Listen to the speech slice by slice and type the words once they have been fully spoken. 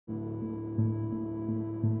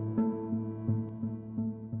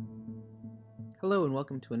Hello and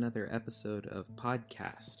welcome to another episode of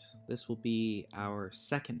Podcast. This will be our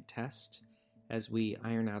second test as we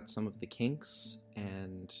iron out some of the kinks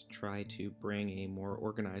and try to bring a more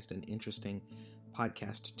organized and interesting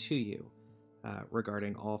podcast to you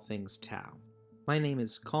regarding all things Tau. My name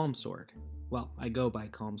is Calmsword. Well, I go by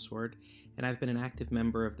Calmsword, and I've been an active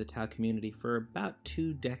member of the Tau community for about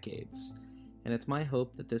 2 decades. And it's my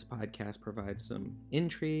hope that this podcast provides some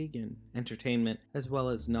intrigue and entertainment as well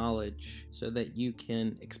as knowledge so that you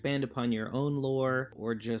can expand upon your own lore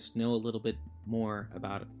or just know a little bit more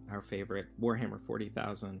about our favorite Warhammer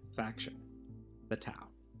 40,000 faction, the Tau.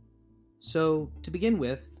 So, to begin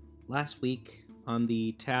with, last week on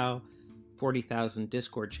the Tau 40,000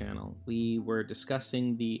 Discord channel, we were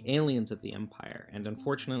discussing the aliens of the Empire, and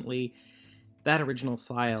unfortunately, that original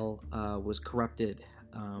file was corrupted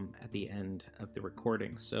at the end of the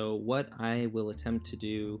recording. So what I will attempt to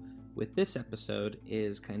do with this episode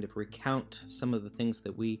is kind of recount some of the things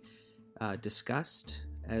that we discussed,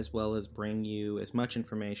 as well as bring you as much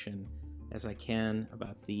information as I can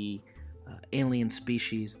about the alien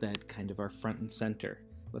species that kind of are front and center.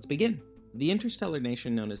 Let's begin. The interstellar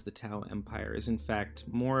nation known as the Tau Empire is in fact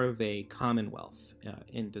more of a commonwealth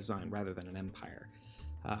in design rather than an empire.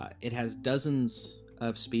 It has dozens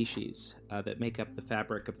of species that make up the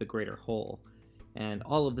fabric of the greater whole, and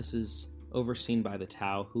all of this is overseen by the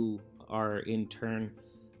Tau, who are in turn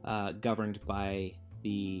governed by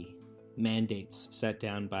the mandates set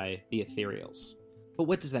down by the Ethereals. But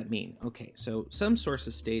what does that mean? Okay, so some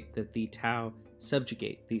sources state that the Tau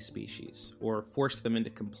subjugate these species or force them into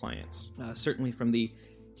compliance. Certainly from the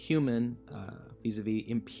human vis-a-vis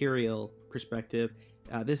imperial perspective,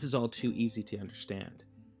 this is all too easy to understand.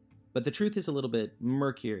 But the truth is a little bit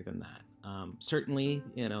murkier than that. Certainly,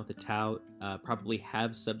 the Tau probably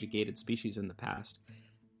have subjugated species in the past,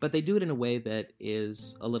 but they do it in a way that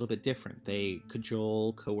is a little bit different. They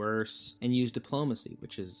cajole, coerce, and use diplomacy,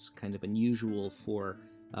 which is kind of unusual for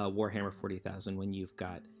Warhammer 40,000 when you've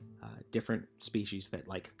got different species that,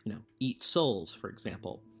 eat souls, for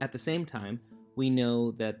example. At the same time, we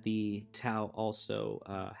know that the Tau also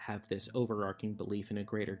have this overarching belief in a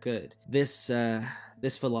greater good. This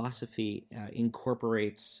philosophy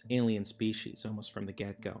incorporates alien species almost from the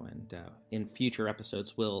get-go, and in future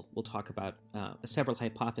episodes we'll talk about several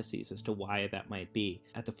hypotheses as to why that might be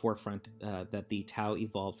at the forefront that the Tau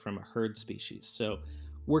evolved from a herd species. So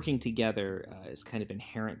working together is kind of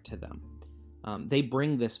inherent to them. They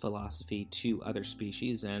bring this philosophy to other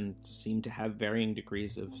species and seem to have varying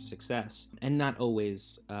degrees of success, and not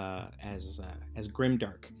always as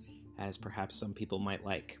grimdark as perhaps some people might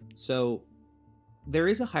like. So there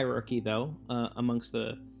is a hierarchy, though, amongst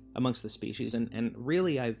the species, and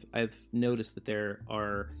really I've noticed that there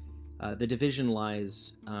are the division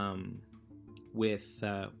lies with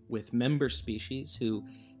member species who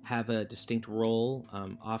have a distinct role,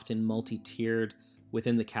 often multi-tiered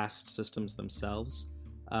within the caste systems themselves,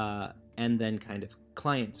 and then kind of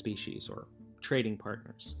client species or trading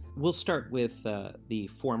partners. We'll start with the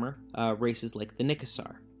former races like the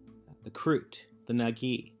Nikasar, the Kroot, the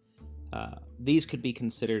Nagi. These could be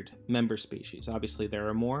considered member species. Obviously there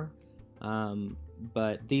are more,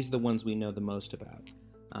 but these are the ones we know the most about.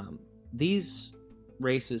 These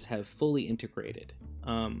races have fully integrated.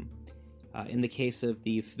 In the case of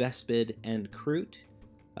the Vespid and Kroot,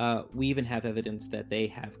 we even have evidence that they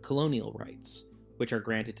have colonial rights, which are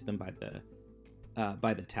granted to them by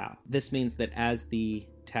the Tau. This means that as the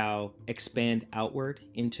Tau expand outward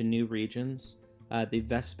into new regions, the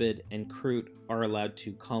Vespid and Kroot are allowed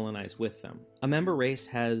to colonize with them. A member race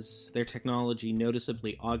has their technology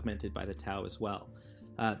noticeably augmented by the Tau as well.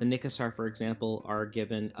 The Nikasar, for example, are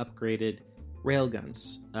given upgraded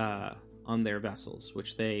railguns on their vessels,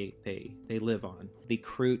 which they live on. The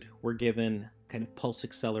Kroot were given kind of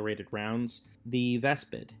pulse-accelerated rounds. The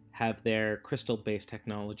Vespid have their crystal-based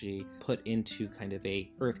technology put into kind of a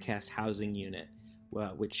Earthcast housing unit,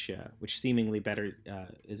 which seemingly better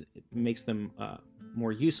makes them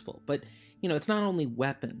more useful. But it's not only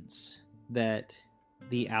weapons that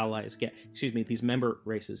the allies get. These member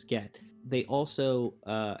races get. They also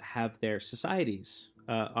have their societies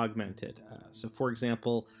augmented. So, for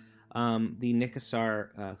example, the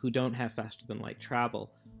Nikasar, who don't have faster-than-light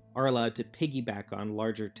travel, are allowed to piggyback on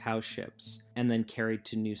larger Tau ships and then carried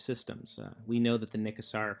to new systems. We know that the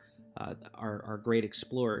Nikasar are great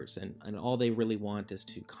explorers, and all they really want is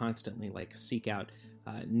to constantly seek out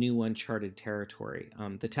new uncharted territory.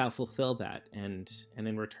 The Tau fulfill that, and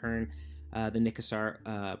in return, the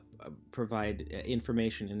Nikasar provide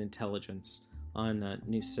information and intelligence on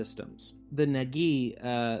new systems. The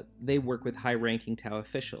Nagi, they work with high-ranking Tau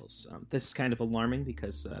officials. This is kind of alarming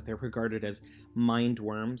because they're regarded as mind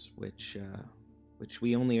worms, which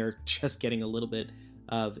we only are just getting a little bit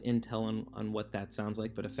of intel on what that sounds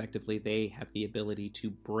like, but effectively they have the ability to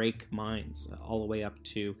break minds all the way up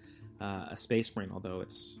to a space marine, although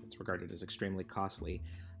it's regarded as extremely costly.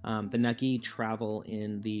 The Nagi travel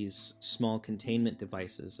in these small containment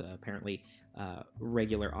devices. Apparently,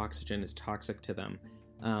 regular oxygen is toxic to them,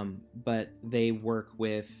 but they work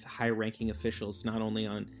with high-ranking officials not only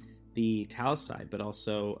on the Tau side, but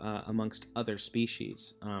also amongst other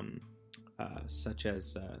species, such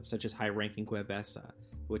as high-ranking Guevesa,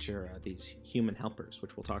 which are these human helpers,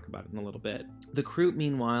 which we'll talk about in a little bit. The Kroot,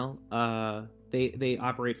 meanwhile, they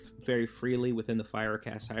operate very freely within the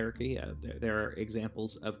Firecast hierarchy. There are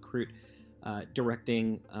examples of Kroot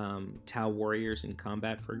directing Tau warriors in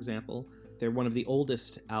combat, for example. They're one of the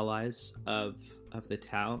oldest allies of the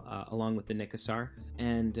Tau, along with the Nikasar,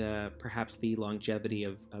 and perhaps the longevity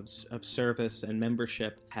of service and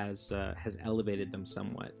membership has elevated them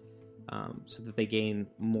somewhat. So that they gain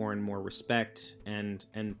more and more respect and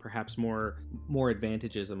perhaps more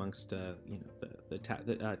advantages amongst the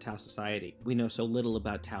Tau society. We know so little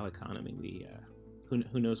about Tau economy.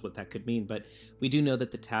 Who knows what that could mean? But we do know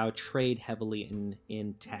that the Tau trade heavily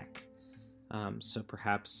in tech. So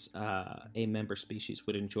perhaps a member species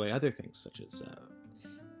would enjoy other things such as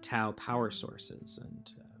Tau power sources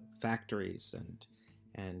and factories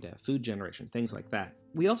and food generation, things like that.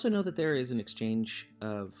 We also know that there is an exchange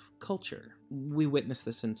of culture. We witness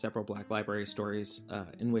this in several Black Library stories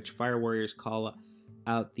in which Fire Warriors call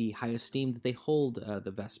out the high esteem that they hold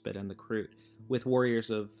the Vespid and the Kroot, with warriors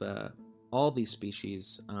of all these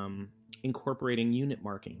species incorporating unit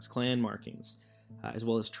markings, clan markings, as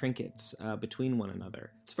well as trinkets between one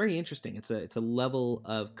another. It's very interesting. It's a level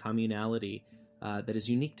of communality that is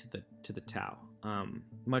unique to the Tau.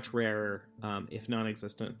 Much rarer, if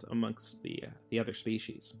non-existent, amongst the other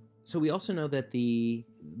species. So we also know that the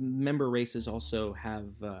member races also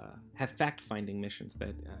have fact-finding missions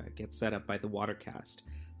that get set up by the Watercast,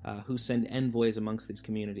 who send envoys amongst these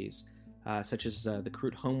communities, such as the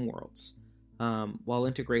Kroot homeworlds. While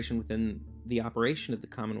integration within the operation of the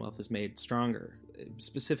Commonwealth is made stronger,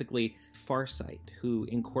 specifically Farsight, who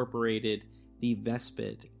incorporated the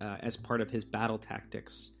Vespid as part of his battle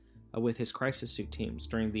tactics with his crisis suit teams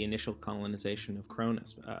during the initial colonization of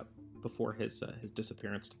Cronus, before his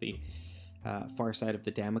disappearance to the far side of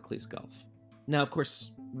the Damocles Gulf. Now, of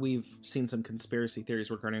course, we've seen some conspiracy theories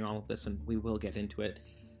regarding all of this, and we will get into it,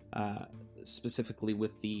 specifically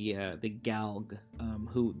with the Galg,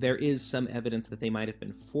 who there is some evidence that they might have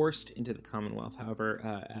been forced into the Commonwealth.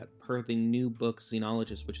 However, per the new book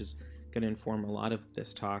Xenologist, which is going to inform a lot of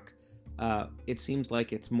this talk, it seems like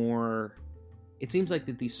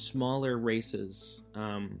that these smaller races,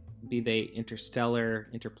 be they interstellar,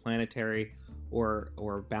 interplanetary,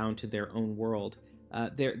 or bound to their own world,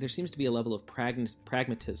 there seems to be a level of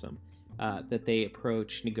pragmatism that they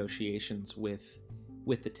approach negotiations with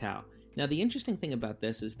the Tau. Now, the interesting thing about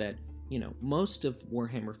this is that, most of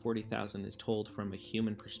Warhammer 40,000 is told from a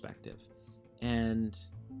human perspective, and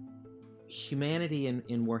humanity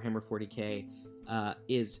in Warhammer 40k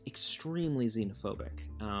is extremely xenophobic,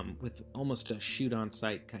 with almost a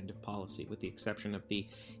shoot-on-sight kind of policy, with the exception of the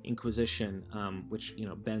Inquisition, which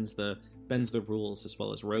bends the rules, as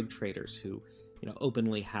well as rogue traders who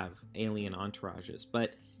openly have alien entourages.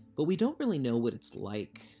 But we don't really know what it's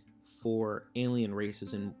like for alien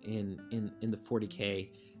races in the 40k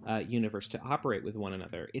universe to operate with one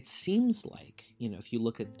another. It seems like if you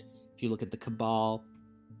look at the Cabal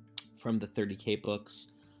from the 30k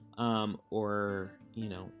books, or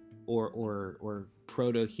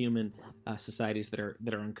proto-human societies that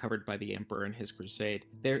are uncovered by the Emperor and his crusade.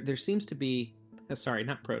 There seems to be,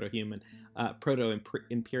 not proto-human,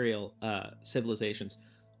 proto-imperial civilizations.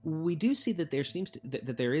 We do see that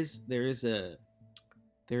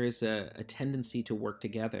there is a tendency to work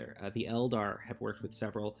together. The Eldar have worked with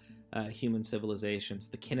several human civilizations,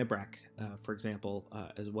 the Kinnebrak, for example,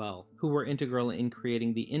 as well, who were integral in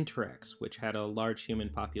creating the Interrex, which had a large human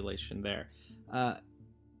population there.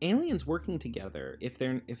 Aliens working together, if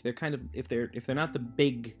they're not the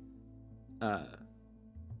big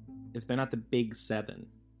seven,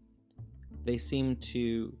 they seem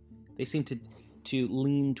to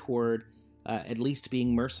lean toward at least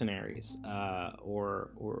being mercenaries,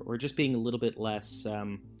 or just being a little bit less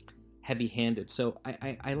heavy-handed. So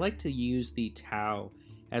I like to use the Tau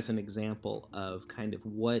as an example of kind of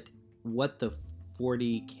what the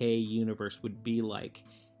 40k universe would be like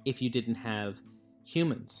if you didn't have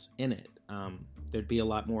humans in it. There'd be a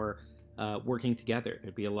lot more working together.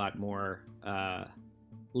 There'd be a lot more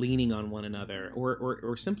leaning on one another,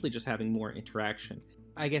 or simply just having more interaction.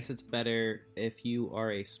 I guess it's better if you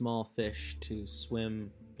are a small fish to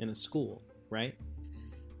swim in a school, right?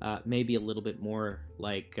 Maybe a little bit more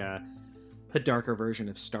like a darker version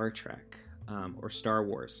of Star Trek or Star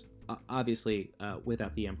Wars. Obviously,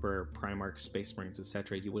 without the Emperor, Primarch, Space Marines,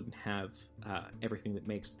 etc., you wouldn't have everything that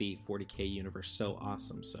makes the 40k universe so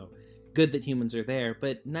awesome. So good that humans are there,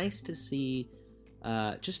 but nice to see.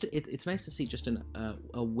 It's nice to see just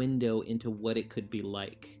a window into what it could be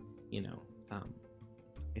like,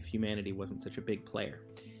 if humanity wasn't such a big player.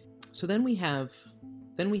 So then we have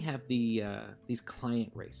these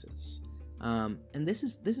client races. And this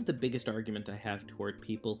is the biggest argument I have toward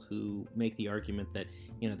people who make the argument that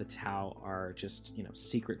the Tau are just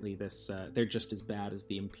secretly they're just as bad as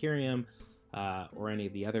the Imperium or any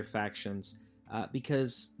of the other factions,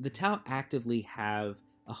 because the Tau actively have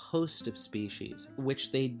a host of species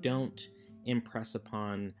which they don't impress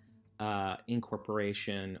upon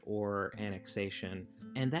incorporation or annexation,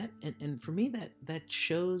 and for me that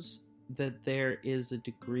shows that there is a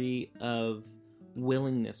degree of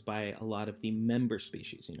willingness by a lot of the member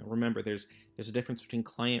species. Remember, there's a difference between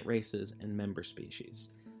client races and member species,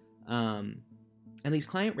 and these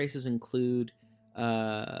client races include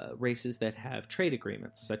races that have trade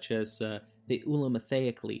agreements, such as the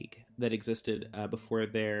Ulamathaic League that existed before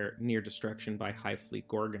their near destruction by Hive Fleet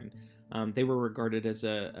Gorgon. They were regarded as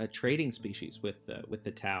a trading species with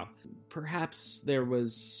the Tau. Perhaps there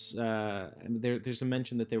was there's a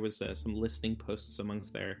mention that there was some listing posts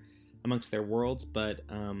amongst their worlds, but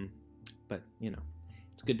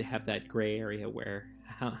it's good to have that gray area where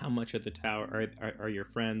how much of the Tau are your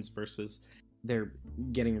friends versus they're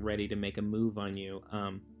getting ready to make a move on you.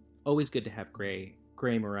 Always good to have gray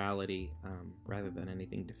morality rather than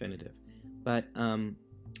anything definitive. But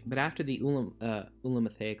after the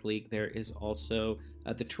Ulamathaic League, there is also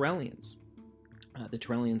the Turellians. The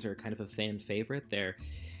Turellians are kind of a fan favorite. They're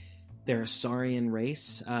a Saurian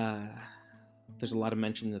race. There's a lot of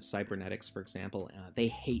mention of cybernetics, for example. They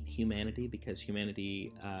hate humanity because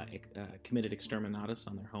humanity committed exterminatus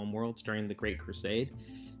on their homeworlds during the Great Crusade.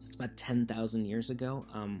 So it's about 10,000 years ago.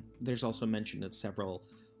 There's also mention of several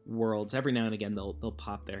worlds. Every now and again, they'll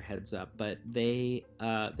pop their heads up, but they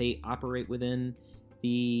operate within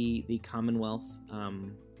the Commonwealth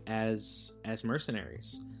as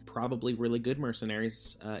mercenaries. Probably really good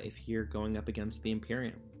mercenaries if you're going up against the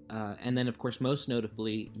Imperium. And then, of course, most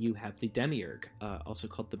notably, you have the Demiurge, also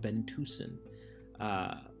called the Bentusan,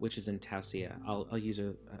 which is in Tausia. I'll use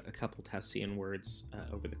a couple Tausian words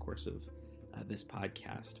over the course of this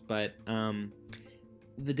podcast. But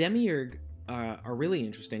the Demiurge are really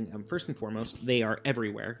interesting. First and foremost, they are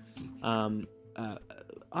everywhere.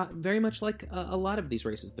 Very much like a lot of these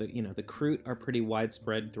races. The Kroot are pretty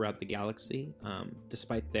widespread throughout the galaxy,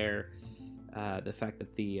 despite their... the fact that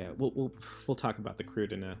we'll talk about the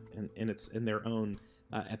Kroot in their own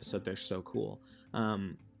episode. They're so cool,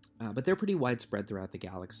 but they're pretty widespread throughout the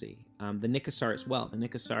galaxy. The Nikasar as well. The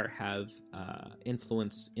Nikasar have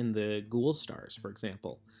influence in the Ghoul stars, for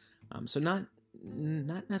example. So not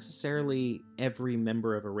necessarily every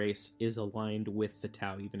member of a race is aligned with the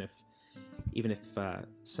Tau, even if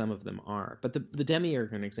some of them are. But the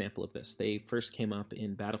Demiurge are an example of this. They first came up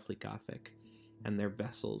in Battlefleet Gothic, and their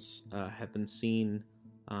vessels have been seen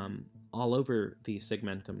all over the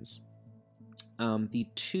Segmentums. The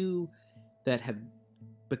two that have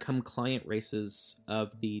become client races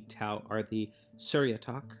of the Tau are the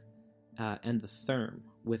Suryatok and the Therm,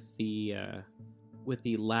 with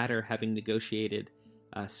the latter having negotiated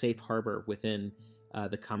safe harbor within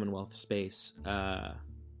the Commonwealth space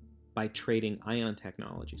by trading ion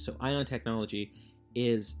technology. So ion technology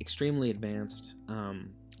is extremely advanced.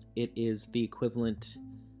 It is the equivalent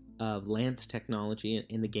of lance technology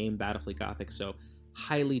in the game Battlefleet Gothic, so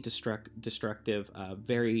highly destructive,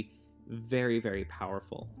 very, very, very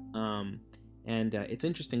powerful. And it's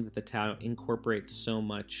interesting that the Tau incorporates so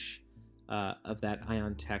much of that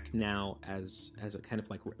ion tech now as a kind of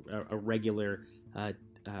like a regular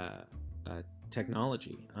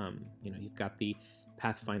technology. You've got the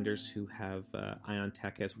Pathfinders who have ion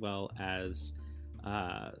tech, as well as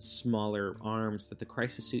smaller arms that the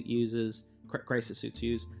crisis suits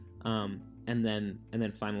use, and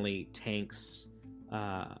then finally tanks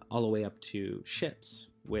all the way up to ships,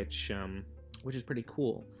 which is pretty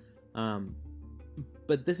cool.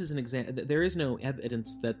 But this is an example. There is no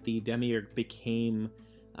evidence that the Demiurge became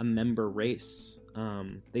a member race.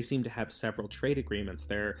 They seem to have several trade agreements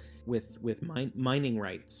there with mining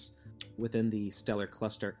rights within the stellar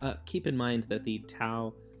cluster. Keep in mind that the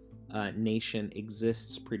Tau nation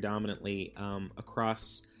exists predominantly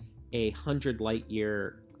across 100 light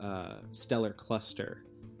year stellar cluster,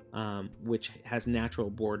 which has natural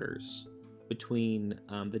borders between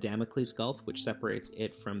the Damocles Gulf, which separates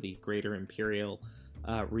it from the greater imperial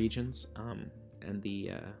regions, and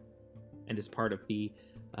is part of the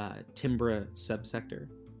Timbra subsector,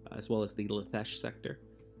 as well as the Lethesh sector.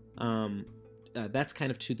 That's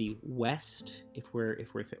kind of to the west,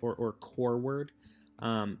 or coreward.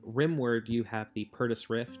 Rimward, you have the Purtis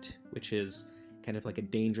Rift, which is kind of like a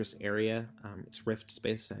dangerous area. It's rift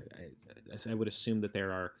space. I would assume that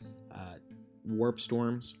there are warp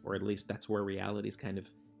storms, or at least that's where reality is kind of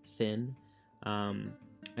thin. And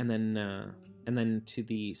then to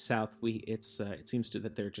the south, it seems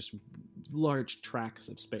that there are just large tracts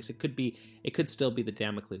of space. It could still be the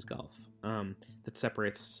Damocles Gulf that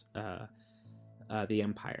separates the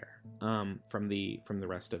Empire from the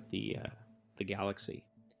rest of the galaxy.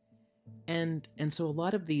 And so a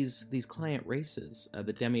lot of these client races,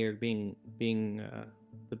 the Demiurge being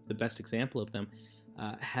the best example of them,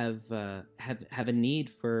 have a need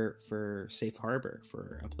for safe harbor,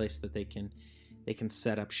 for a place that they can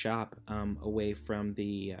set up shop away from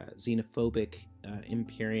the xenophobic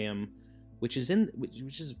Imperium, which is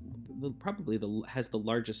probably has the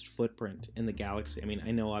largest footprint in the galaxy. I mean,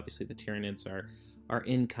 I know obviously the Tyranids are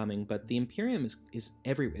incoming, but the Imperium is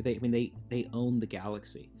everywhere. They own the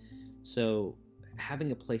galaxy, so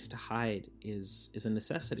having a place to hide is a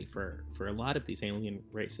necessity for a lot of these alien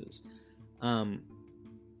races.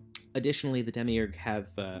 Additionally, the Demiurge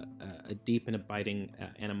have a deep and abiding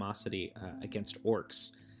animosity against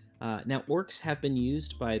orcs. Now, orcs have been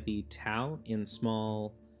used by the Tau in smaller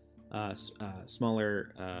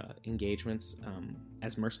engagements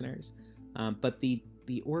as mercenaries, but the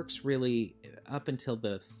orcs really, up until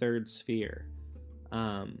the third sphere,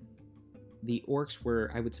 the orcs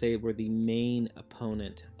were the main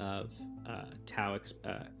opponent of Tau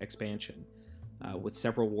expansion. With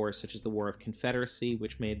several wars, such as the War of Confederacy,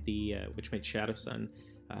 which made Shadowsun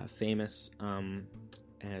famous,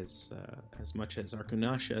 as much as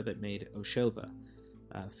Arkunasha, that made Oshova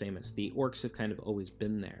famous. The orcs have kind of always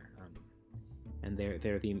been there, and they're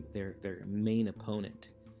their main opponent.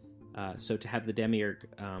 So to have the Demiurge,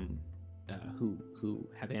 who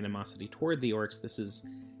have animosity toward the orcs,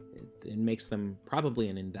 it makes them probably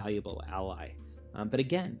an invaluable ally. But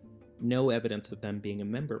again, no evidence of them being a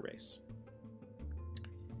member race.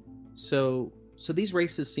 So these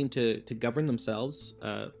races seem to govern themselves.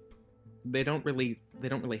 They don't really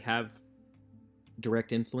have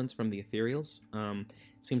direct influence from the ethereals.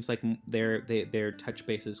 It seems like their touch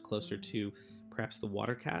base is closer to perhaps the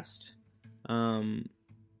Watercast,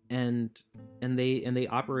 and they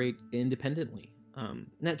operate independently.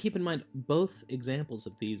 Now, keep in mind, both examples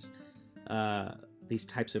of these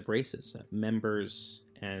types of races, members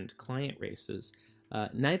and client races,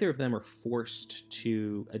 neither of them are forced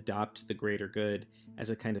to adopt the greater good as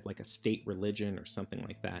a kind of like a state religion or something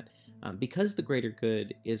like that. Because the greater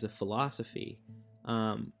good is a philosophy,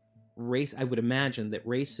 I would imagine that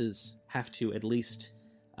races have to at least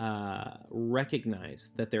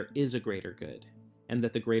recognize that there is a greater good, and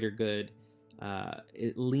that the greater good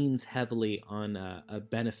it leans heavily on a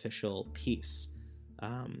beneficial peace.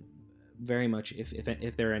 Very much,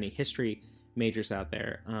 if there are any history majors out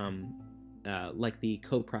there, like the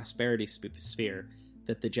co-prosperity sphere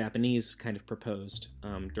that the Japanese kind of proposed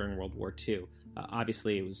during World War II.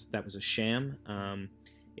 Obviously, that was a sham.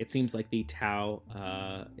 It seems like the Tau,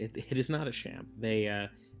 it is not a sham. They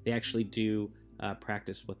actually do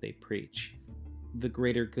practice what they preach. The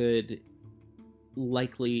greater good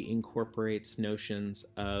likely incorporates notions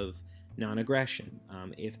of non-aggression.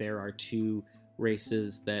 If there are two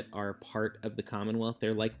races that are part of the Commonwealth,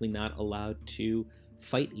 they're likely not allowed to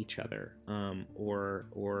fight each other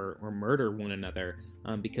or murder one another,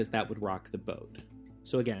 because that would rock the boat.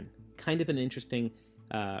 So again, kind of an interesting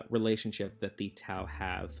relationship that the Tau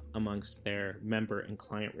have amongst their member and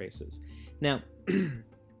client races. Now,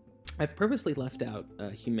 I've purposely left out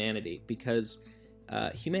humanity because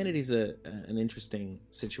humanity is an interesting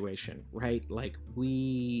situation, right? Like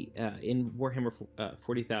we in Warhammer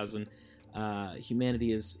 40,000.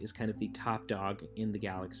 Humanity is kind of the top dog in the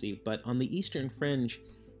galaxy, but on the eastern fringe,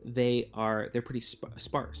 they're pretty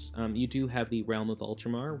sparse. You do have the realm of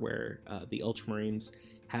Ultramar, where the Ultramarines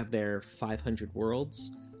have their 500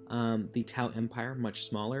 worlds. The Tau Empire, much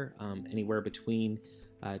smaller, anywhere between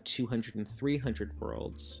 200 and 300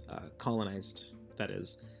 worlds colonized. That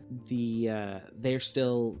is, there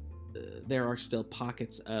are still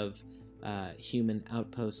pockets of human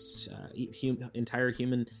outposts, entire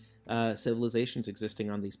human civilizations existing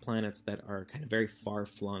on these planets that are kind of very far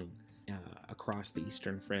flung across the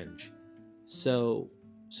eastern fringe. So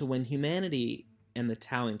when humanity and the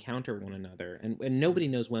Tau encounter one another, and nobody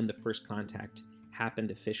knows when the first contact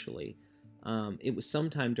happened officially, it was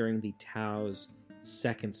sometime during the Tau's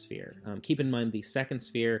second sphere. Keep in mind, the second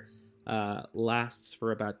sphere lasts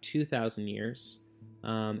for about 2,000 years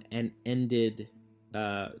and ended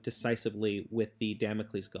decisively with the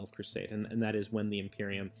Damocles Gulf Crusade, and that is when the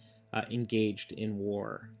Imperium engaged in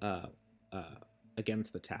war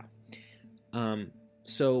against the Tau.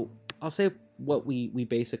 So I'll say what we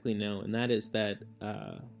basically know, and that is that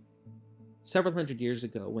several hundred years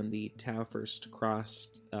ago, when the Tau first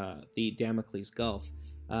crossed the Damocles Gulf,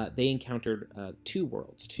 they encountered two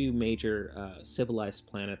worlds, two major civilized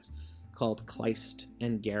planets called Kleist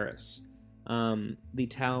and Geras. The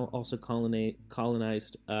Tau also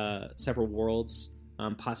colonized several worlds,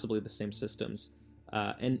 possibly the same systems,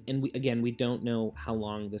 and we don't know how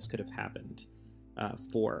long this could have happened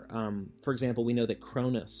for. For example, we know that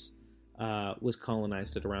Cronus was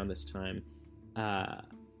colonized at around this time,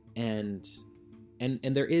 and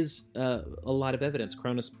there is a lot of evidence.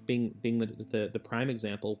 Cronus being the prime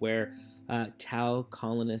example, where Tau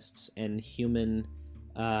colonists and human,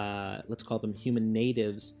 let's call them human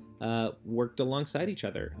natives, worked alongside each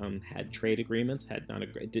other, had trade agreements,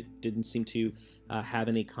 didn't seem to have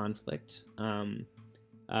any conflict, and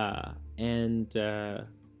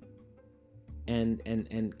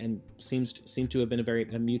seemed to have been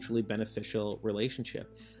a mutually beneficial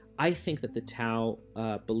relationship. I think that the Tau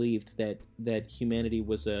believed that humanity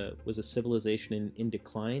was a civilization in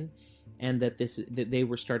decline, and that they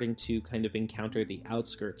were starting to kind of encounter the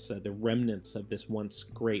outskirts, the remnants of this once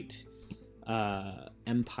great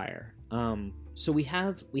empire. So we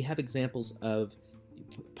have examples of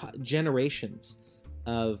generations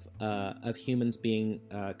of humans being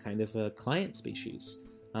kind of a client species,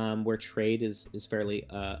 where trade is fairly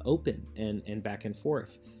open and back and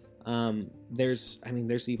forth. There's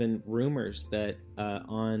even rumors that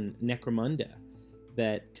on Necromunda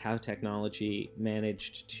that Tau technology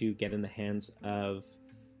managed to get in the hands of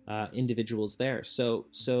individuals there. So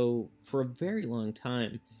for a very long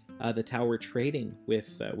time, the Tau were trading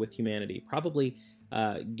with humanity, probably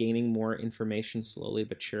gaining more information slowly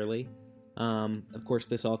but surely. Of course,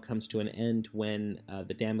 this all comes to an end when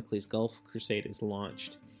the Damocles Gulf Crusade is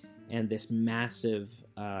launched, and this massive,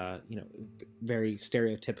 very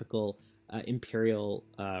stereotypical imperial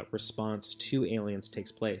response to aliens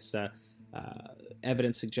takes place.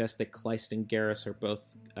 Evidence suggests that Kleist and Geras are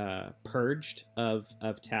both purged of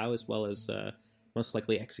Tau, as well as most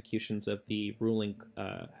likely executions of the ruling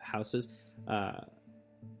houses.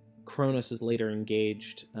 Cronus is later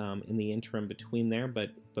engaged in the interim between there,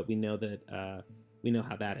 but we know that we know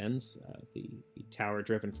how that ends. The Tau are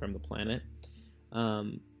driven from the planet,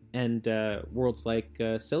 and worlds like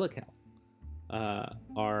Silical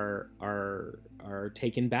are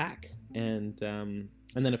taken back, and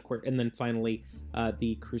then finally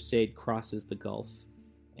the Crusade crosses the Gulf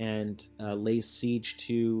and lays siege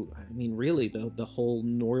to, really the whole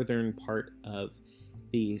northern part of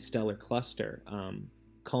the stellar cluster,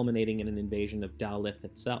 culminating in an invasion of Dalith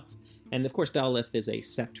itself. And of course, Dalith is a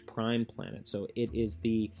Sept Prime planet, so it is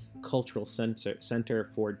the cultural center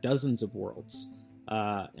for dozens of worlds,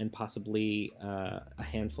 and possibly a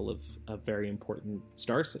handful of very important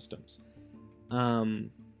star systems.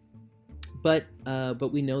 But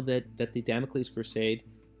we know that the Damocles Crusade,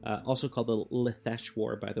 also called the Lithesh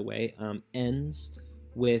War, by the way, ends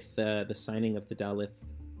with the signing of the Dalith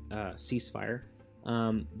ceasefire.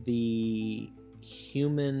 The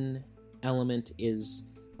human element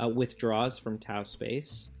withdraws from Tau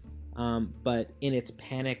space, but in its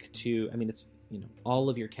panic to, all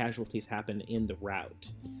of your casualties happen in the rout,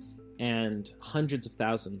 and hundreds of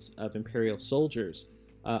thousands of Imperial soldiers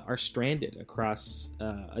are stranded across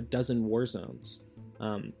a dozen war zones.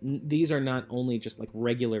 These are not only just like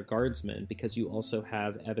regular guardsmen, because you also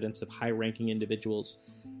have evidence of high-ranking individuals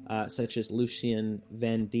such as Lucien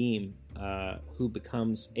Van Diem, who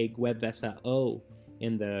becomes a Gwebvesa O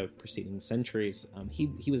in the preceding centuries.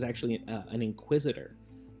 He was actually an inquisitor,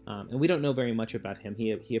 and we don't know very much about him.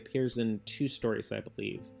 He appears in two stories, I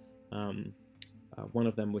believe. One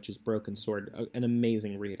of them, which is Broken Sword, an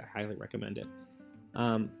amazing read. I highly recommend it.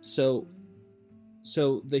 So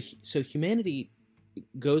humanity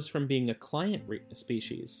goes from being a client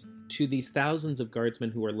species to these thousands of guardsmen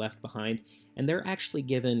who are left behind, and they're actually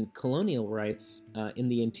given colonial rights in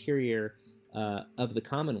the interior of the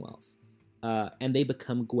Commonwealth, and they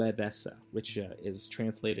become Gwevesa, which is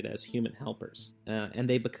translated as human helpers, and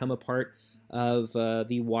they become a part of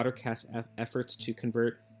the Watercast efforts to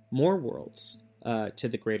convert more worlds to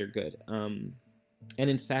the greater good. And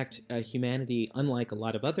in fact, humanity, unlike a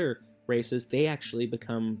lot of other races, they actually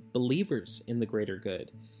become believers in the greater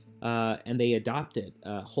good, and they adopt it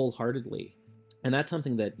wholeheartedly. And that's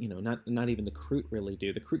something that not even the Kroot really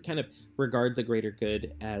do. The Kroot kind of regard the greater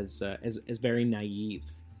good as very naive,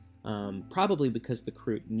 probably because the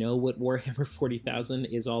Kroot know what Warhammer 40,000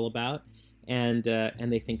 is all about, and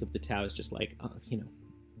they think of the Tau as just like,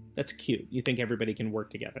 that's cute. You think everybody can work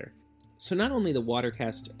together. So not only the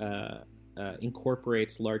Watercast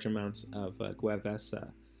incorporates large amounts of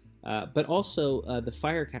Guevesa, but also the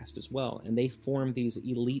Firecast as well, and they form these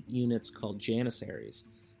elite units called Janissaries.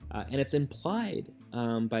 And it's implied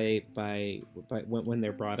by when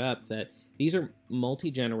they're brought up that these are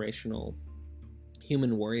multi-generational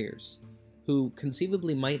human warriors who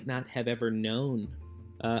conceivably might not have ever known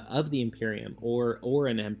of the Imperium or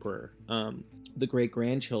an emperor. The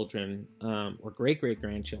great-grandchildren or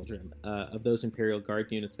great-great-grandchildren of those Imperial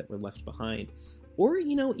Guard units that were left behind, or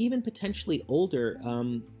even potentially older.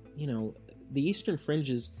 The Eastern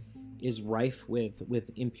Fringes is rife with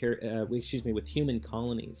human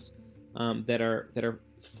colonies that are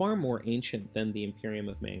far more ancient than the Imperium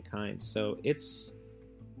of Mankind. So it's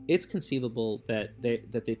conceivable that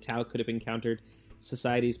the Tau could have encountered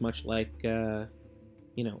societies much like the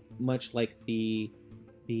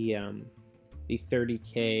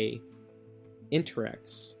 30K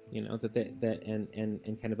Interrex,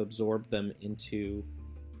 and kind of absorb them into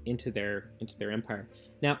their empire.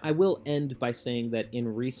 Now, I will end by saying that in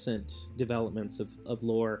recent developments of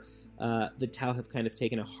lore, the Tau have kind of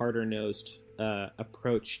taken a harder-nosed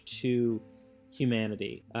approach to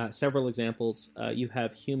humanity. Several examples: you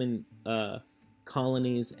have human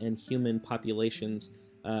colonies and human populations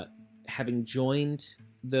having joined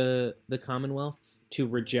the Commonwealth to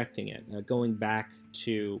rejecting it, going back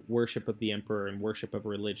to worship of the Emperor and worship of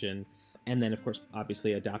religion. And then, of course,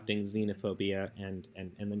 obviously adopting xenophobia and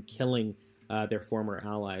then killing their former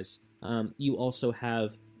allies. You also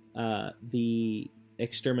have the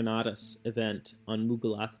Exterminatus event on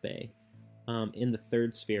Mugalath Bay in the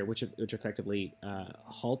Third Sphere, which effectively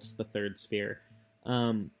halts the Third Sphere.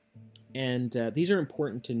 And these are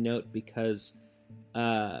important to note because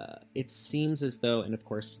it seems as though, and of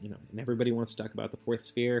course, and everybody wants to talk about the Fourth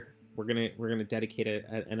Sphere. We're gonna dedicate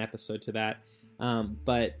an episode to that.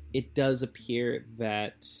 But it does appear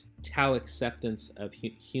that Tau acceptance of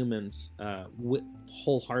humans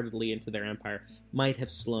wholeheartedly into their empire might have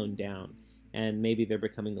slowed down, and maybe they're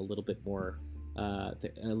becoming a little bit more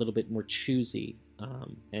choosy,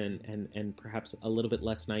 and perhaps a little bit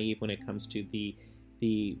less naive when it comes to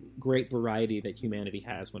the great variety that humanity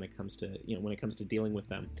has when it comes to dealing with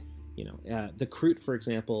them. The Kroot, for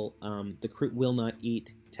example, the Kroot will not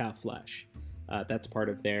eat Tau flesh. That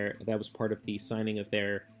was part of the signing of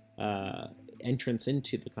their entrance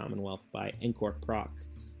into the Commonwealth by Angkor Prok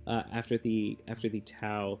after the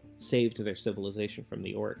Tau saved their civilization from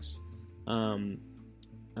the Orcs. And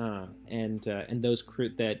those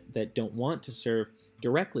Kroot that don't want to serve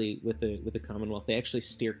directly with the Commonwealth, they actually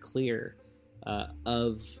steer clear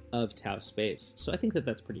of Tau space. So I think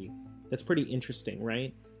that's pretty interesting,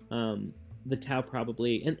 right? The Tau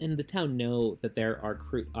probably, and the Tau know that there are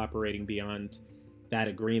Kroot operating beyond that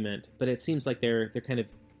agreement, but it seems like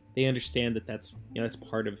they understand that that's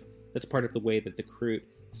part of the way that the Kroot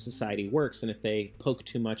society works, and if they poke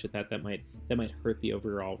too much at that might hurt the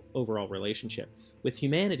overall relationship. With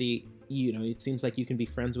humanity, it seems like you can be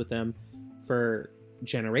friends with them for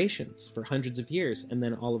generations, for hundreds of years, and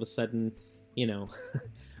then all of a sudden,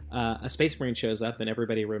 a Space Marine shows up and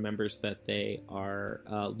everybody remembers that they are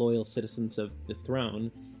loyal citizens of the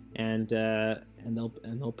throne, and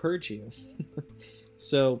they'll purge you.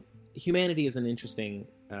 So humanity is an interesting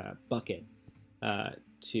bucket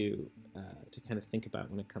to kind of think about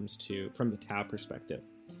when it comes to from the Tau perspective.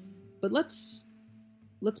 But let's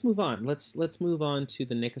move on. Let's move on to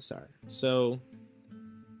the Nikasar. So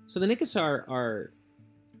the Nikasar are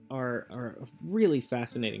a really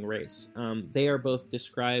fascinating race. They are both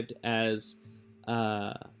described as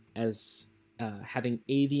having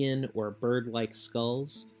avian or bird-like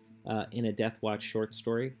skulls in a Deathwatch short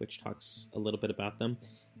story, which talks a little bit about them,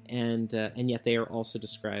 and yet they are also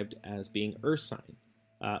described as being ursine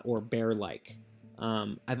or bear-like.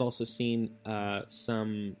 I've also seen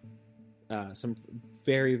some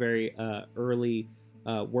very, very early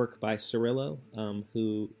work by Cirillo,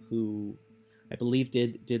 who I believe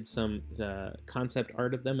did some concept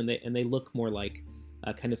art of them, and they look more like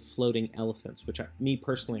kind of floating elephants, which me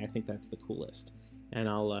personally I think that's the coolest. And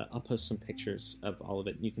I'll post some pictures of all of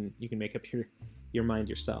it. You can make up your mind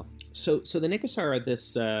yourself. So the Nikasar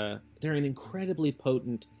are they're an incredibly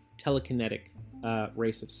potent telekinetic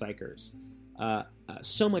race of psychers.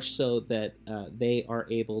 So much so that they are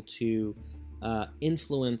able to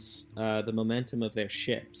influence the momentum of their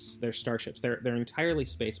ships, their starships. They're entirely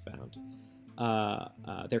spacebound.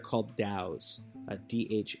 They're called DOWs,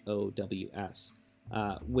 DHOWS,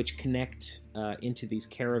 which connect into these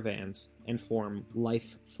caravans and form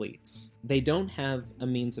life fleets. They don't have a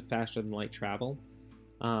means of faster than light travel.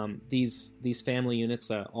 These family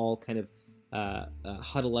units all kind of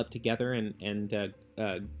huddle up together and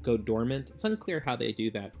go dormant. It's unclear how they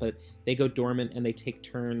do that, but they go dormant and they take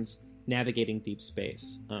turns navigating deep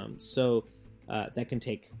space. So that can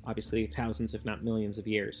take, obviously, thousands, if not millions of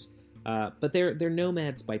years. But they're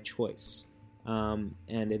nomads by choice. And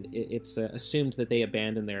it's assumed that they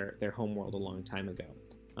abandoned their homeworld a long time ago.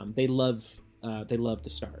 They love the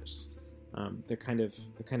stars. They're kind of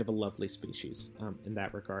a lovely species in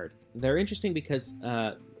that regard. They're interesting because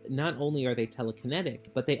not only are they telekinetic,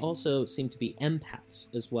 but they also seem to be empaths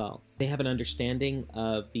as well. They have an understanding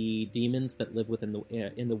of the demons that live within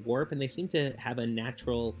in the warp, and they seem to have a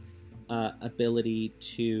natural ability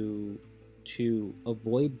to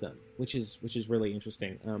avoid them, which is really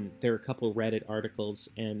interesting. There are a couple Reddit articles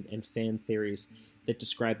and fan theories that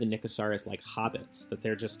describe the Nikasar as like hobbits, that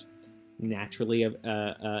they're just naturally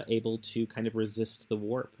able to kind of resist the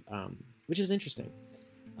warp, which is interesting.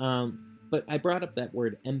 But I brought up that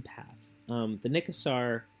word empath. The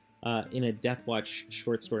Nikasar, in a Deathwatch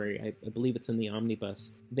short story, I believe it's in the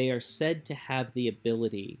Omnibus, they are said to have the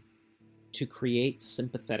ability to create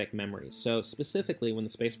sympathetic memories. So specifically, when the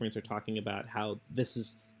Space Marines are talking about how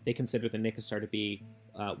they consider the Nikasar to be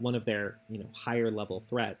one of their higher level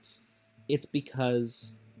threats, it's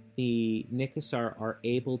because the Nikasar are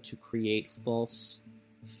able to create false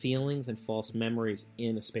feelings and false memories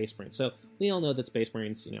in a Space Marine. So we all know that Space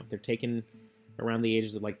Marines, they're taken around the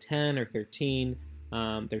ages of like 10 or 13.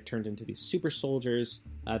 They're turned into these super soldiers.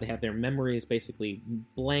 They have their memories basically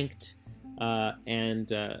blanked, and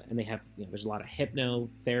they have there's a lot of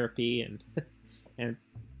hypnotherapy and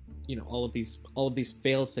all of these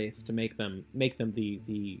fail safes to make them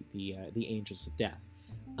the angels of death.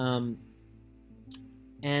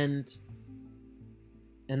 And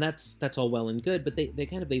that's all well and good, but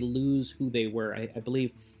they lose who they were. I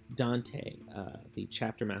believe Dante, the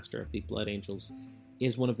chapter master of the Blood Angels,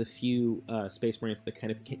 is one of the few Space Marines that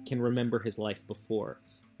kind of can remember his life before.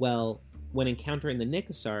 Well, when encountering the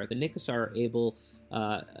Nikasar are able,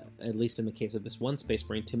 at least in the case of this one Space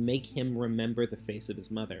Marine, to make him remember the face of his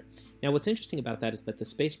mother. Now, what's interesting about that is that the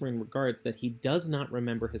Space Marine regards that he does not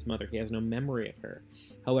remember his mother. He has no memory of her.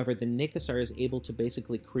 However, the Nikasar is able to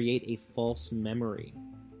basically create a false memory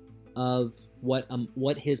of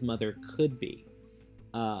what his mother could be.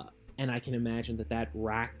 And I can imagine that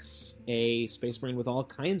racks a Space Marine with all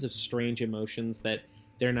kinds of strange emotions that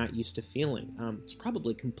they're not used to feeling. It's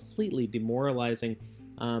probably completely demoralizing,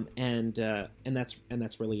 and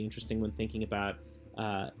that's really interesting when thinking about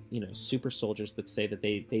super soldiers that say that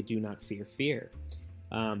they do not fear fear,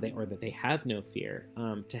 or that they have no fear.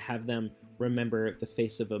 To have them remember the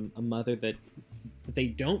face of a mother that they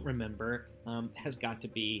don't remember has got to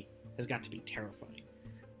be terrifying.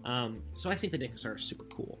 So I think the Nikasar are super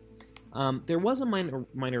cool. There was a minor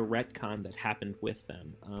retcon that happened with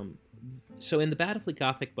them. So in the Battlefleet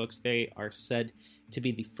Gothic books, they are said to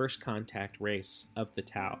be the first contact race of the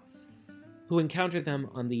Tau, who encountered them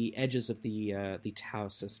on the edges of the Tau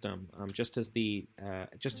system, just as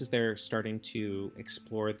they're starting to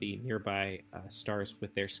explore the nearby stars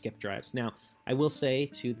with their skip drives. Now, I will say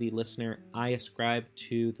to the listener, I ascribe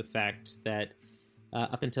to the fact that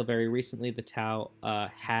up until very recently, the Tau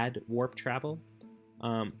had warp travel.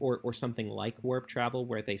 Or something like warp travel,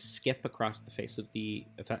 where they skip across the face of the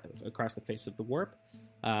warp.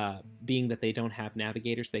 Being that they don't have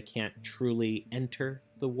navigators, they can't truly enter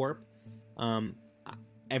the warp.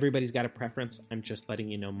 Everybody's got a preference. I'm just letting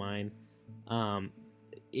you know mine.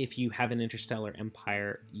 If you have an interstellar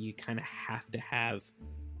empire, you kind of have to have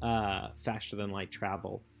faster than light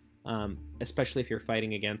travel. Especially if you're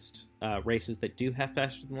fighting against races that do have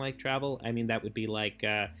faster than light travel. I mean, that would be like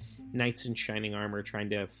knights in shining armor trying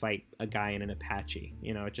to fight a guy in an Apache.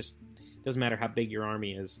 It just doesn't matter how big your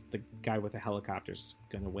army is. The guy with a helicopter is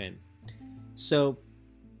going to win. So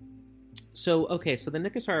okay. So the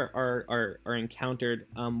Nikasar are encountered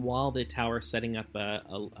while the Tau are setting up a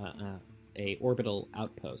orbital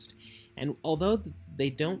outpost. And although they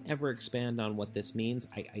don't ever expand on what this means,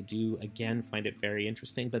 I do, again, find it very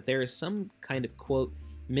interesting. But there is some kind of, quote,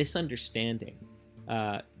 misunderstanding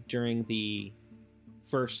during the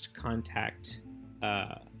first contact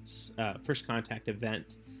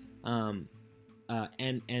event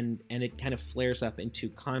and it kind of flares up into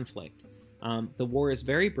conflict. The war is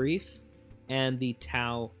very brief, and the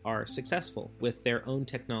Tau are successful with their own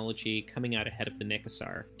technology coming out ahead of the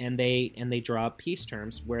Nikasar, and they draw up peace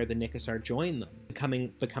terms where the Nikasar join them,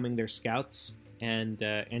 becoming their scouts, and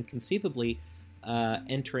conceivably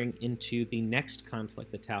entering into the next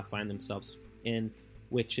conflict the Tau find themselves in,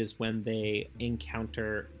 which is when they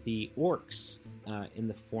encounter the orcs in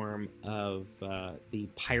the form of the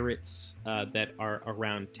pirates that are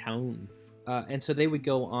around town. And so they would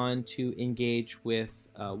go on to engage with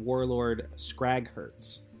warlord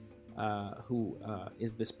Scraghertz, who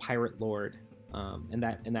is this pirate lord, and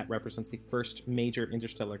that represents the first major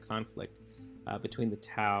interstellar conflict between the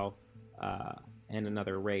Tau and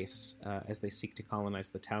another race as they seek to colonize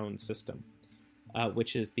the Tauan system,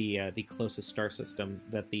 which is the closest star system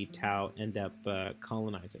that the Tau end up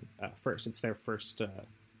colonizing first. It's their first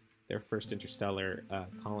interstellar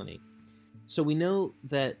colony. So we know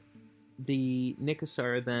that the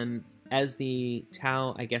Nikasar then, as the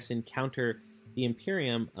Tau, I guess, encounter the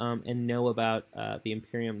Imperium and know about the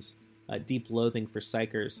Imperium's deep loathing for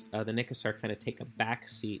Psykers, the Nikasar kind of take a back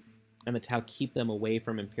seat, and the Tau keep them away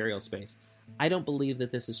from Imperial space. I don't believe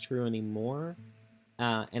that this is true anymore,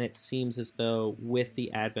 and it seems as though with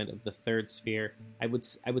the advent of the third sphere, I would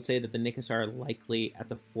say that the Nikasar are likely at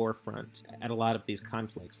the forefront at a lot of these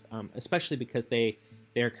conflicts, especially because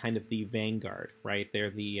they're kind of the vanguard, right?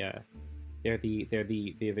 They're the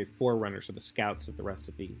forerunners or the scouts of the rest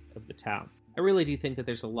of the Tau. I really do think that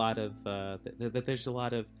there's a lot of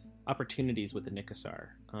opportunities with the Nikasar,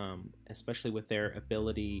 especially with their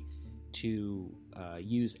ability to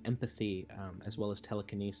use empathy as well as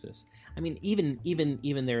telekinesis. I mean,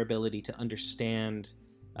 even their ability to understand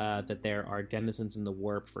that there are denizens in the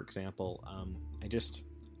warp, for example.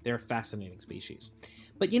 They're a fascinating species.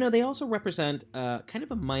 But they also represent kind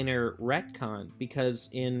of a minor retcon, because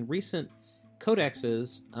in recent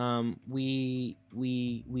codexes, we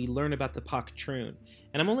learn about the Paktrun,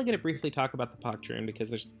 and I'm only going to briefly talk about the Paktrun because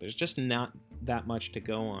there's just not that much to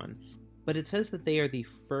go on. But it says that they are the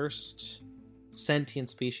first sentient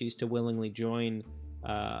species to willingly join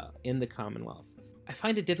in the Commonwealth. I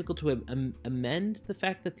find it difficult to amend the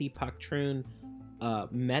fact that the Paktrun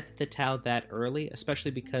met the Tau that early,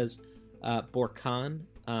 especially because Borkan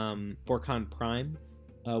Prime,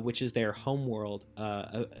 which is their homeworld,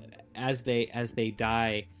 as they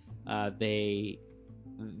die,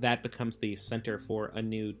 that becomes the center for a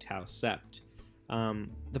new Tau sept.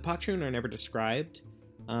 The Paktrun are never described.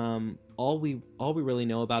 All we really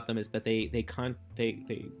know about them is that they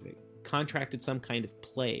contracted some kind of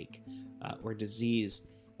plague or disease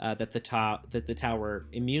that the Tau were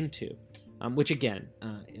immune to. Which again,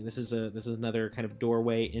 this is another kind of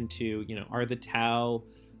doorway into, are the Tau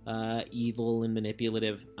evil and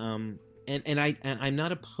manipulative? And I'm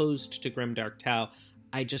not opposed to Grimdark Tau.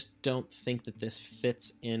 I just don't think that this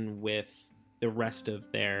fits in with the rest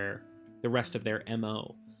of their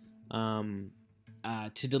MO.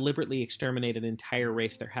 To deliberately exterminate an entire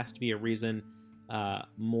race, there has to be a reason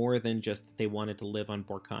more than just that they wanted to live on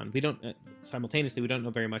Borkan. We don't simultaneously we don't know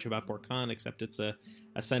very much about Borkan, except it's a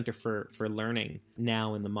center for learning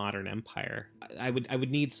now in the modern empire. I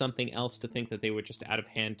would need something else to think that they would just out of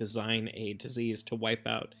hand design a disease to wipe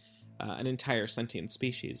out an entire sentient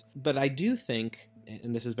species. But I do think,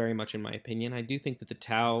 and this is very much in my opinion, I do think that the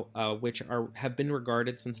Tau, which have been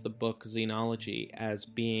regarded since the book Xenology as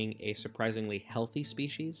being a surprisingly healthy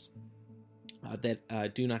species,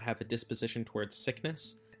 that do not have a disposition towards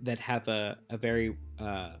sickness, that have a very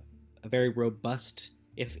robust,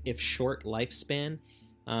 if short, lifespan,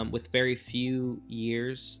 with very few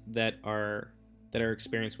years that are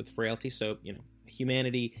experienced with frailty. So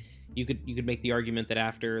humanity, you could make the argument that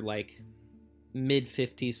after like mid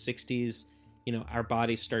 50s, 60s, our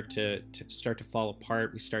bodies start to fall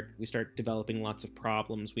apart. We start developing lots of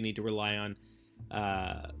problems. We need to rely on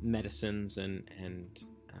medicines and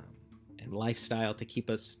lifestyle to keep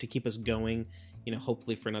us going,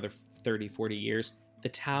 hopefully for another 30, 40 years. The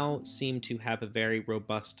Tau seem to have a very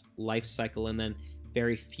robust life cycle, and then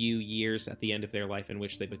very few years at the end of their life in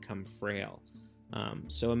which they become frail.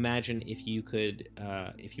 So imagine if you could,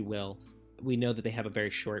 if you will, we know that they have a very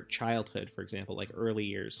short childhood, for example, like early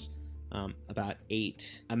years, about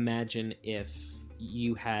 8. Imagine if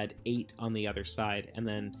you had 8 on the other side, and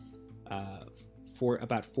then for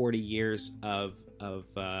about 40 years of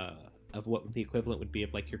what the equivalent would be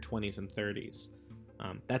of like your 20s and 30s.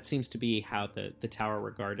 That seems to be how the Tau are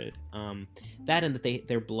regarded. That, and that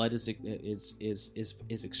their blood is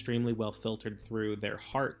extremely well filtered through their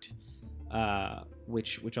heart,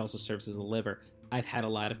 which also serves as a liver. I've had a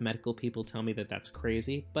lot of medical people tell me that that's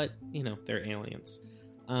crazy, but, they're aliens.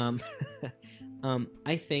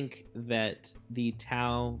 I think that the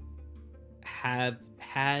Tau have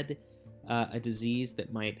had a disease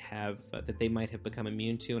that that they might have become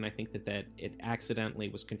immune to, and I think that it accidentally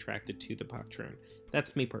was contracted to the Paktrun.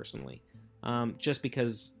 That's me personally. Just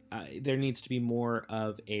because there needs to be more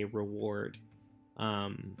of a reward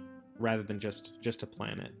rather than just a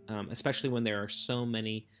planet, especially when there are so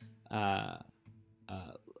many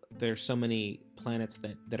planets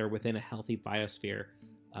that are within a healthy biosphere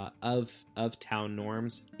of Tau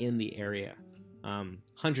norms in the area.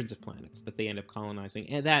 Hundreds of planets that they end up colonizing,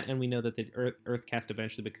 and we know that the Earth cast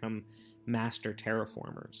eventually become master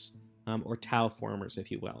terraformers, or Tau formers, if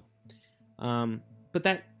you will. But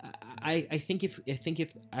that I think if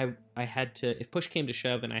I had to, if push came to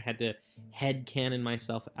shove and I had to headcanon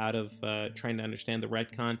myself out of trying to understand the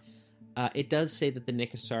retcon, it does say that the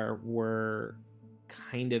Nikasar were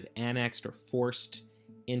kind of annexed or forced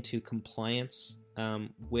into compliance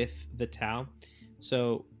with the Tau.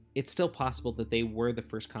 So it's still possible that they were the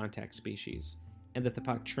first contact species, and that the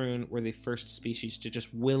Paktrun were the first species to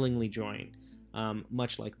just willingly join,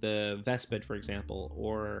 much like the Vespid, for example,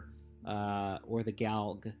 or the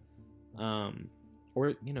Galg,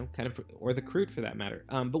 or or the Kroot for that matter.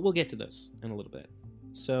 But we'll get to those in a little bit.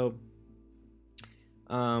 So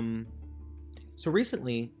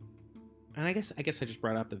recently, and I guess I just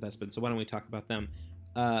brought up the Vespid, so why don't we talk about them?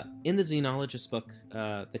 In the Xenologist book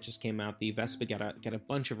that just came out, the Vespid got a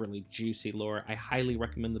bunch of really juicy lore. I highly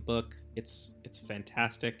recommend the book. It's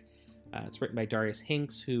fantastic. It's written by Darius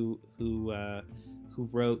Hinks, who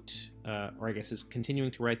wrote, or I guess is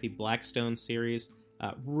continuing to write, the Blackstone series.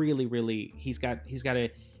 Really, he's got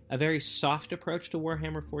a very soft approach to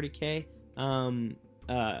Warhammer 40k.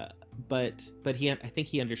 But I think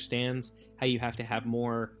he understands how you have to have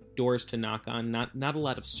more doors to knock on, not a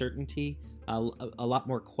lot of certainty, a lot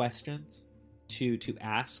more questions to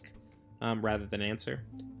ask rather than answer.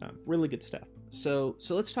 Really good stuff. So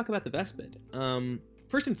let's talk about the Vespid.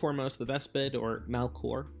 First and foremost, the Vespid, or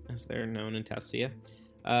Malkor, as they're known in Tausea,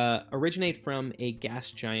 originate from a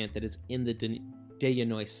gas giant that is in the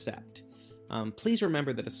Dayanois Sept. Please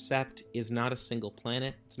remember that a sept is not a single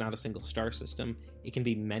planet. It's not a single star system. It can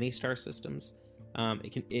be many star systems.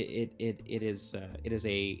 It is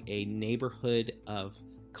a neighborhood of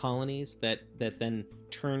colonies that then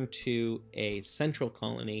turn to a central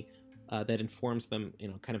colony that informs them,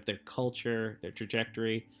 kind of their culture, their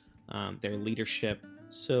trajectory, their leadership.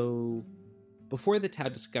 So before the Tau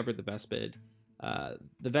discovered the Vespid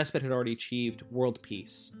had already achieved world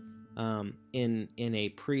peace in a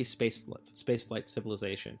pre-spaceflight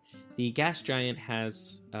civilization. The gas giant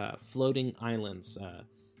has floating islands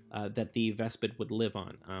that the Vespid would live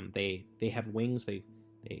on. They have wings. They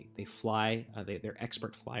fly. They're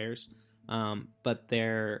expert flyers. But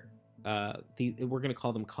they're we're going to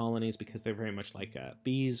call them colonies because they're very much like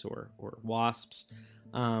bees or wasps.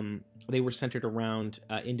 They were centered around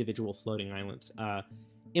individual floating islands,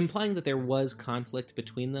 implying that there was conflict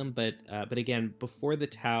between them. But again, before the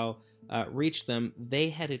Tau reached them, they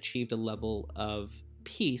had achieved a level of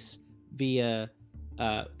peace via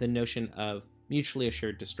the notion of mutually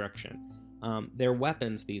assured destruction. Their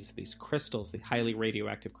weapons, these crystals, the highly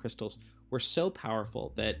radioactive crystals, were so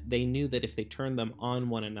powerful that they knew that if they turned them on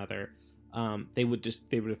one another, they would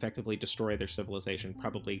effectively destroy their civilization,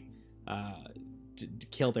 probably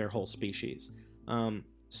kill their whole species.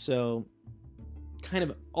 So kind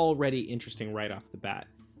of already interesting right off the bat.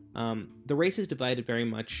 The race is divided very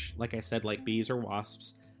much, like I said, like bees or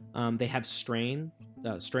wasps. They have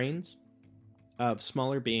strains of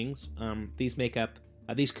smaller beings. These make up,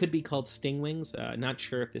 these could be called stingwings. Not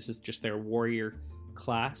sure if this is just their warrior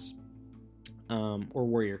class, or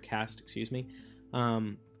warrior caste, excuse me.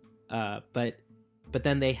 But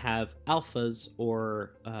then they have alphas,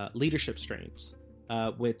 or leadership strains,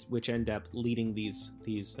 which end up leading these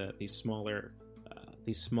smaller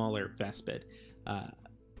Vespid.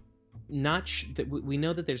 We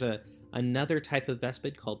know that there's another type of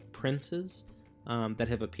Vespid called princes that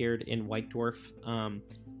have appeared in White Dwarf.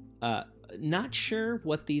 Not sure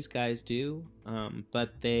what these guys do,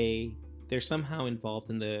 but they're somehow involved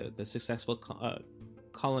in the successful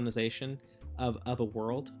colonization of a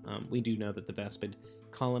world. We do know that the Vespid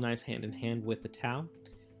colonize hand in hand with the Tau.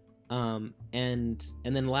 And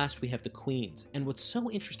then last we have the queens. And what's so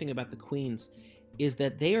interesting about the queens is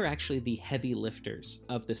that they are actually the heavy lifters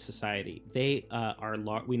of this society. They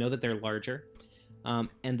we know that they're larger,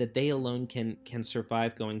 and that they alone can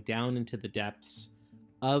survive going down into the depths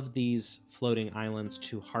of these floating islands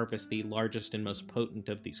to harvest the largest and most potent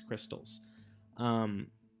of these crystals.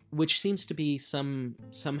 which seems to be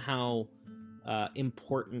somehow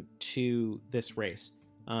important to this race.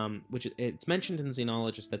 Which it's mentioned in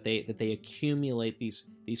Xenologist that they accumulate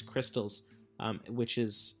these crystals, which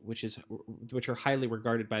are highly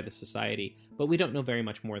regarded by the society, but we don't know very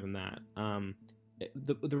much more than that.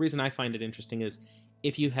 The reason I find it interesting is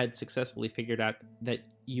if you had successfully figured out that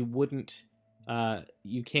you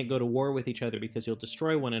can't go to war with each other because you'll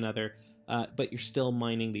destroy one another, but you're still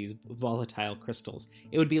mining these volatile crystals.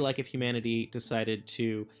 It would be like if humanity decided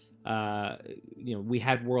to, we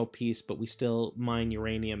had world peace, but we still mine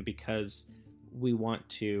uranium because we want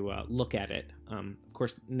to look at it. Of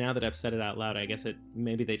course, now that I've said it out loud, I guess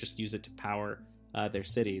maybe they just use it to power their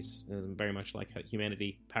cities, very much like how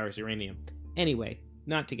humanity powers uranium. Anyway,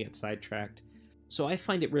 not to get sidetracked. So I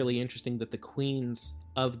find it really interesting that the queens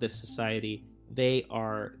of this society, they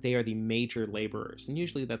are the major laborers, and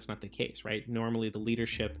usually that's not the case, right? Normally the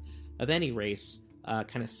leadership of any race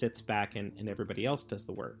kind of sits back and everybody else does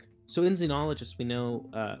the work. So in Xenologist, we know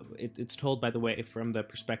it's told, by the way, from the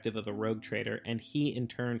perspective of a rogue trader, and he in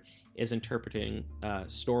turn is interpreting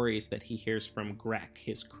stories that he hears from Grek,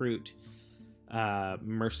 his Kroot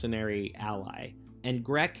mercenary ally. And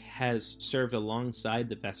Grek has served alongside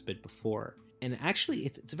the Vespid before. And actually,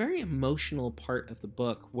 it's a very emotional part of the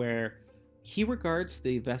book where he regards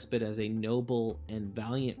the Vespid as a noble and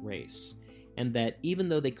valiant race, and that even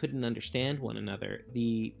though they couldn't understand one another,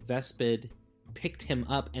 the Vespid picked him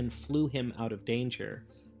up and flew him out of danger,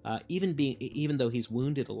 even though he's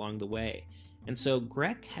wounded along the way. And so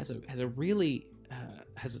Grek has a really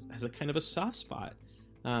has a kind of a soft spot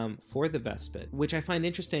for the Vespid, which I find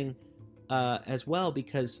interesting as well,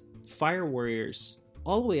 because fire warriors,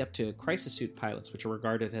 all the way up to crisis suit pilots, which are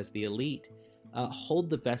regarded as the elite, hold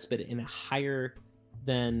the Vespid in a higher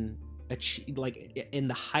than in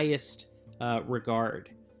the highest regard,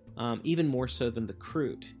 even more so than the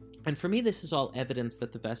Kroot. And for me, this is all evidence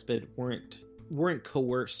that the Vespid weren't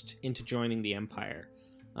coerced into joining the Empire.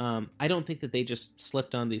 I don't think that they just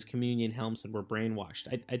slipped on these communion helms and were brainwashed.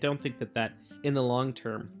 I don't think that in the long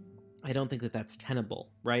term, I don't think that that's tenable,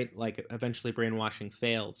 right? Like, eventually brainwashing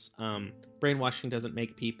fails. Brainwashing doesn't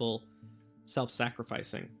make people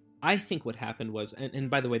self-sacrificing. I think what happened was, and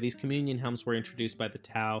by the way, these communion helms were introduced by the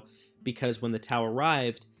Tau because when the Tau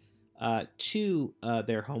arrived to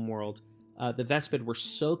their homeworld, the Vespid were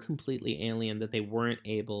so completely alien that they weren't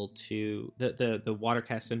able to, the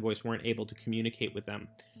Watercast Envoys weren't able to communicate with them.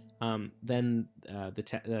 Then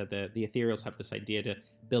the Ethereals have this idea to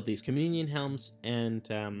build these communion helms, and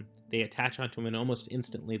they attach onto them, and almost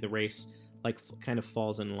instantly the race kind of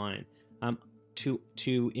falls in line.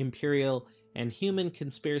 To Imperial and human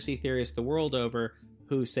conspiracy theorists the world over,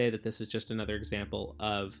 who say that this is just another example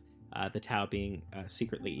of the Tau being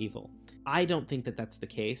secretly evil. I don't think that that's the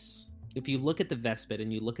case. If you look at the Vespid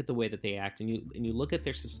and you look at the way that they act and you look at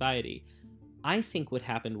their society, I think what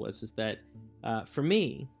happened is that for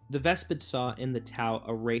me, the Vespid saw in the Tau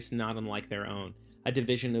a race not unlike their own, a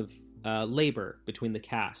division of labor between the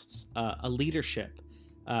castes, a leadership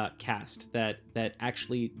caste that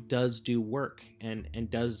actually does do work and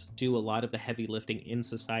does do a lot of the heavy lifting in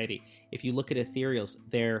society. If you look at Ethereals,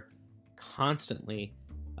 they're constantly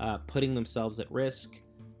putting themselves at risk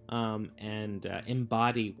and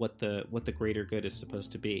embody what the greater good is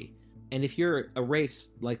supposed to be. And if you're a race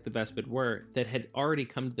like the Vespid were, that had already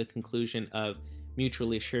come to the conclusion of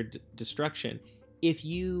mutually assured destruction, if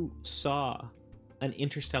you saw an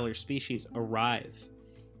interstellar species arrive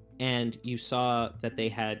and you saw that they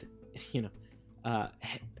had,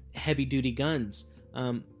 heavy-duty guns,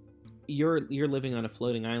 you're living on a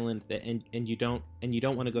floating island and you don't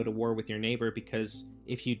want to go to war with your neighbor, because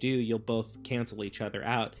if you do, you'll both cancel each other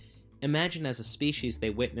out. Imagine as a species they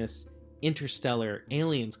witness interstellar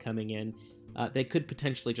aliens coming in. They could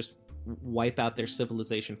potentially just wipe out their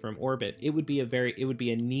civilization from orbit. It would be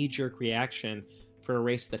a knee-jerk reaction for a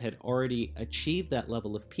race that had already achieved that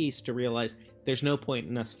level of peace to realize there's no point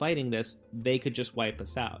in us fighting this. They could just wipe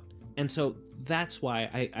us out. And so that's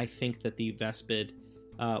why I think that the Vespid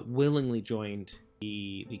willingly joined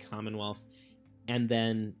the Commonwealth, and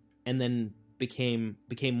then became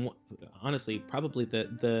honestly probably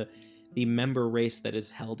the member race that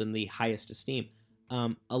is held in the highest esteem.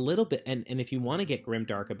 A little bit, and if you want to get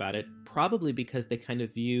grimdark about it, probably because they kind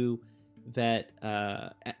of view that,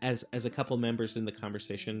 as a couple members in the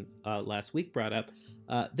conversation last week brought up,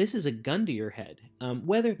 this is a gun to your head.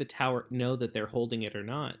 Whether the Tower know that they're holding it or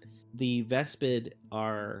not, the Vespid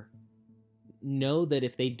know that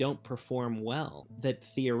if they don't perform well, that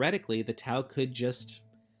theoretically the Tau could just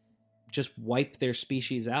just wipe their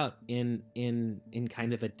species out in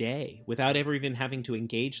kind of a day without ever even having to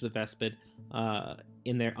engage the Vespid on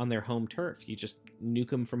their home turf. You just nuke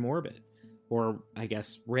them from orbit, or I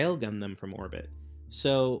guess railgun them from orbit.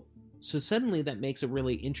 So suddenly that makes a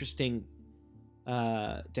really interesting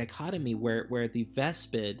dichotomy where the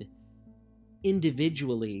Vespid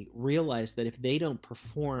individually realize that if they don't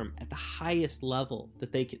perform at the highest level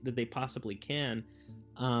that they possibly can,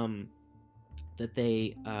 that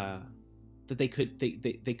they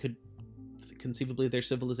could conceivably, their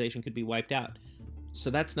civilization could be wiped out. So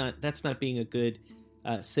that's not being a good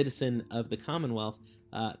citizen of the Commonwealth.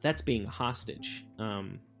 That's being a hostage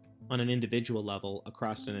on an individual level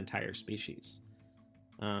across an entire species.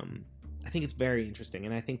 I think it's very interesting,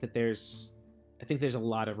 and I think there's a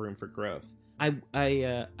lot of room for growth.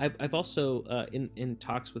 I've also in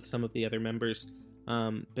talks with some of the other members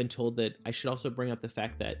been told that I should also bring up the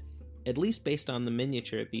fact that, at least based on the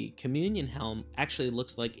miniature, the communion helm actually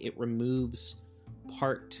looks like it removes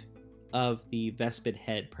part of the Vespid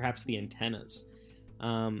head, perhaps the antennas,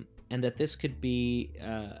 and that this could be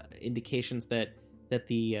indications that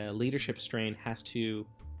the leadership strain has to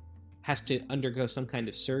undergo some kind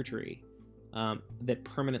of surgery that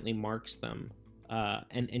permanently marks them,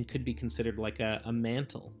 and could be considered like a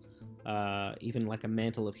mantle, even like a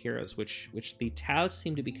mantle of heroes, which the Tau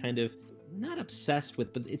seem to be kind of not obsessed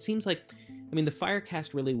with, but it seems like, I mean, the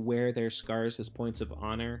Firecast really wear their scars as points of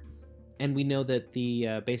honor, and we know that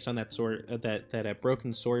based on that that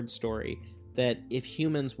Broken Sword story, that if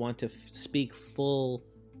humans want to speak full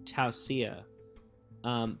Tausia,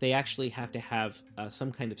 they actually have to have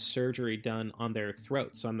some kind of surgery done on their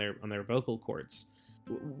throats, on their vocal cords.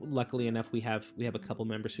 Luckily enough, we have a couple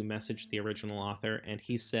members who messaged the original author, and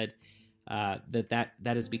he said that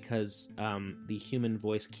is because the human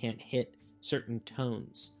voice can't hit certain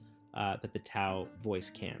tones that the Tau voice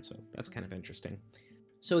can. So that's kind of interesting.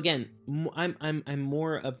 So again, I'm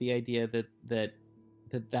more of the idea that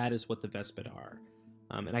is what the Vespid are,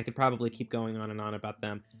 and I could probably keep going on and on about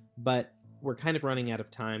them, but we're kind of running out of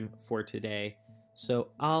time for today. So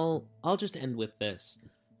I'll just end with this.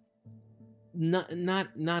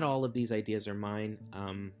 Not all of these ideas are mine.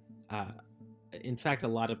 In fact, a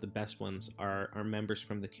lot of the best ones are members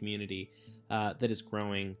from the community that is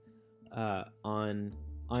growing on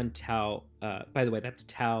Tau. By the way, that's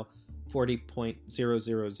Tau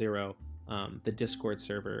 40.000, the Discord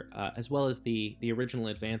server, as well as the original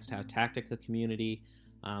Advanced Tau Tactica community,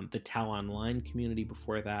 the Tau Online community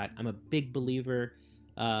before that. I'm a big believer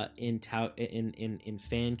in Tau in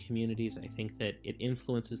fan communities. I think that it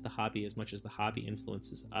influences the hobby as much as the hobby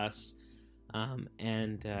influences us.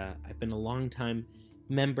 And I've been a long time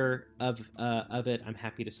member of it. I'm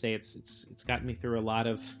happy to say it's gotten me through a lot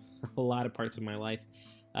of parts of my life.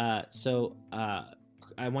 So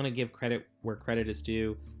I want to give credit where credit is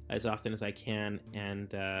due as often as I can,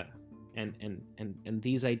 and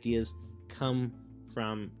these ideas come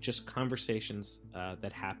from just conversations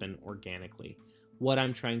that happen organically. What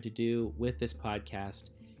I'm trying to do with this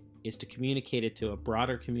podcast is to communicate it to a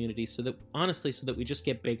broader community, so that we just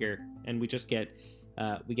get bigger, and we just get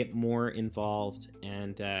more involved,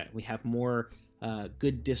 and we have more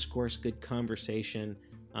good discourse, good conversation,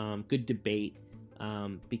 good debate,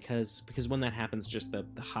 because when that happens, just the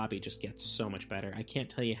hobby just gets so much better. I can't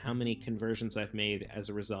tell you how many conversions I've made as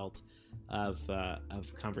a result of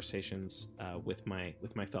conversations with my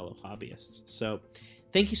fellow hobbyists. So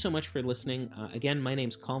thank you so much for listening. Again, my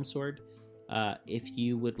name's Calm Sword. If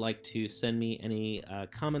you would like to send me any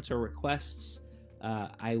comments or requests,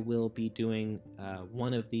 I will be doing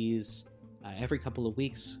one of these every couple of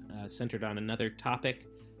weeks, centered on another topic.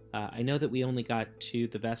 I know that we only got to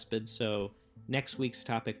the Vespid, so next week's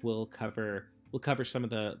topic will cover some of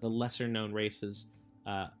the lesser known races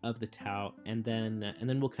of the Tau, and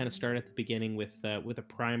then we'll kind of start at the beginning with a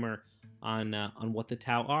primer on what the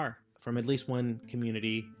Tau are, from at least one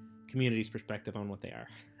community's perspective on what they are.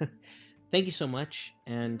 Thank you so much,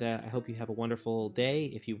 and I hope you have a wonderful day.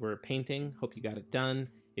 If you were painting, hope you got it done.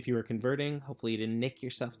 If you were converting, hopefully you didn't nick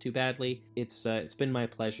yourself too badly. It's been my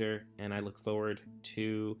pleasure, and I look forward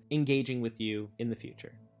to engaging with you in the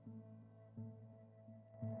future.